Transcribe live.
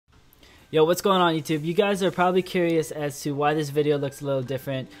Yo, what's going on, YouTube? You guys are probably curious as to why this video looks a little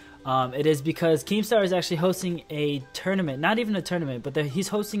different. It is because Keemstar is actually hosting a tournament. Not even a tournament, but he's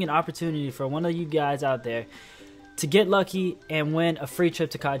hosting an opportunity for one of you guys out there to get lucky and win a free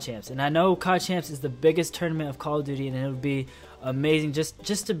trip to COD Champs. And I know COD Champs is the biggest tournament of Call of Duty, and it would be amazing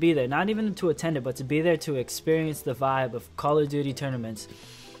just to be there. Not even to attend it, but to be there to experience the vibe of Call of Duty tournaments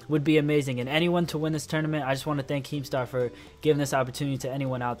would be amazing. And anyone to win this tournament, I just want to thank Keemstar for giving this opportunity to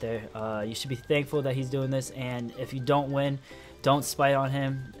anyone out there. You should be thankful that he's doing this, and if you don't win, don't spite on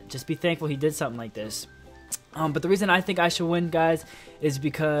him. Just be thankful he did something like this. But the reason I think I should win, guys, is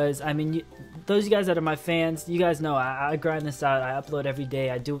because, I mean, those of you guys that are my fans, you guys know I grind this out. I upload every day.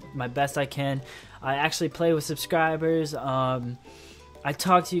 I do my best I can. I actually play with subscribers. I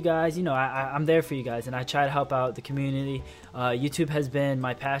talk to you guys. You know, I'm there for you guys, and I try to help out the community. YouTube has been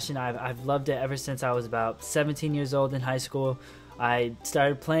my passion. I've loved it ever since I was about 17 years old in high school. I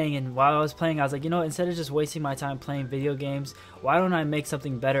started playing, and while I was playing, I was like, you know, instead of just wasting my time playing video games, why don't I make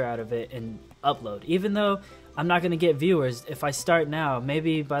something better out of it and upload? Even though I'm not going to get viewers, if I start now,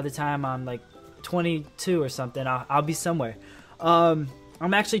 maybe by the time I'm like 22 or something, I'll be somewhere. I'm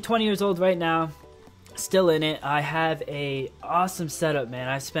actually 20 years old right now, still in it. I have a awesome setup, man.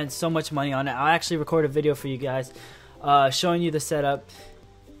 I spent so much money on it. I'll actually record a video for you guys showing you the setup.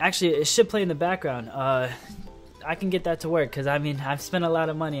 Actually, it should play in the background. I can get that to work, because I mean, I've spent a lot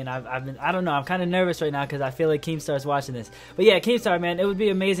of money, and I don't know, I'm kind of nervous right now because I feel like Keemstar's watching this. But yeah, Keemstar, man, it would be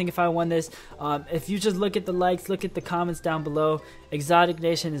amazing if I won this. If you just look at the likes, look at the comments down below, Exotic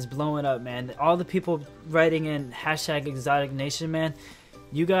Nation is blowing up, man. All the people writing in hashtag Exotic Nation, man,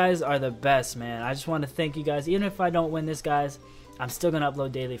 you guys are the best, man. I just want to thank you guys. Even if I don't win this, guys, I'm still gonna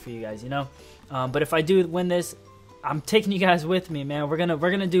upload daily for you guys, you know. But if I do win this, I'm taking you guys with me, man. We're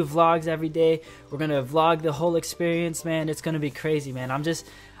gonna do vlogs every day. We're gonna vlog the whole experience, man. It's gonna be crazy, man.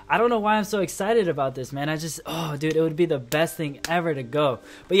 I don't know why I'm so excited about this, man. Oh, dude, it would be the best thing ever to go.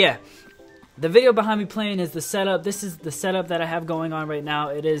 But yeah, the video behind me playing is the setup. This is the setup that I have going on right now.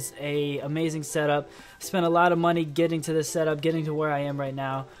 It is a amazing setup. I spent a lot of money getting to this setup, getting to where I am right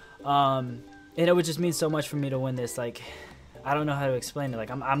now. And it would just mean so much for me to win this. Like, I don't know how to explain it. Like,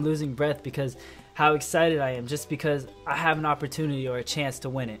 I'm losing breath because how excited I am, just because I have an opportunity or a chance to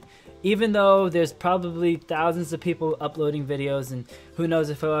win it. Even though there's probably thousands of people uploading videos, and who knows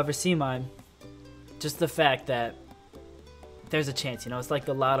if I'll ever see mine, just the fact that there's a chance, you know, it's like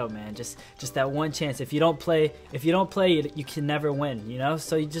the lotto, man. Just that one chance. If you don't play, you can never win, you know.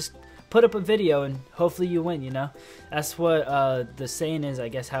 So you just put up a video and hopefully you win, you know. That's what the saying is, I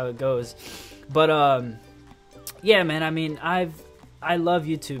guess, how it goes. But yeah, man. I mean, I love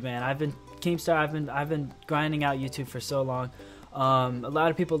YouTube, man. Keemstar, I've been grinding out YouTube for so long. A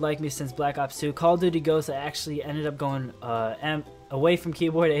lot of people like me since Black Ops 2. Call of Duty Ghosts, I actually ended up going away from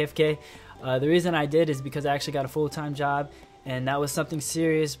keyboard AFK. The reason I did is because I actually got a full-time job, and that was something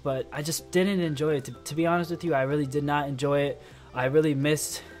serious, but I just didn't enjoy it. To be honest with you, I really did not enjoy it. I really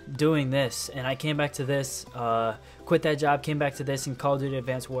missed doing this, and I came back to this, quit that job, came back to this in Call of Duty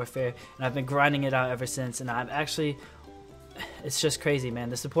Advanced Warfare, and I've been grinding it out ever since. And it's just crazy, man.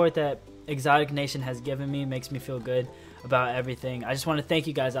 The support that Exotic Nation has given me makes me feel good about everything. I just want to thank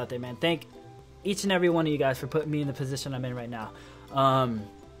you guys out there, man. Thank each and every one of you guys for putting me in the position I'm in right now.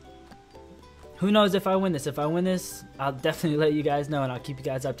 Who knows if I win this? If I win this, I'll definitely let you guys know, and I'll keep you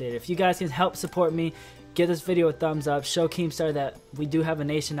guys updated. If you guys can help support me, give this video a thumbs up, show Keemstar that we do have a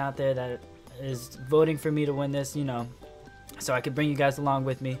nation out there that is voting for me to win this, you know, so I can bring you guys along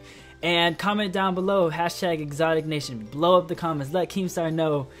with me. And comment down below, hashtag Exotic Nation. Blow up the comments. Let Keemstar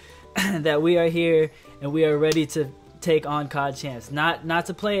know that we are here and we are ready to take on COD Champs. Not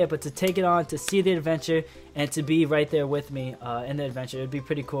to play it, but to take it on, to see the adventure, and to be right there with me in the adventure. It would be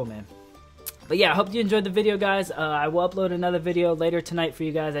pretty cool, man. But yeah, I hope you enjoyed the video, guys. I will upload another video later tonight for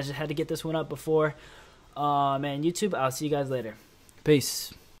you guys. I just had to get this one up before. And YouTube, I'll see you guys later.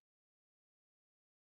 Peace.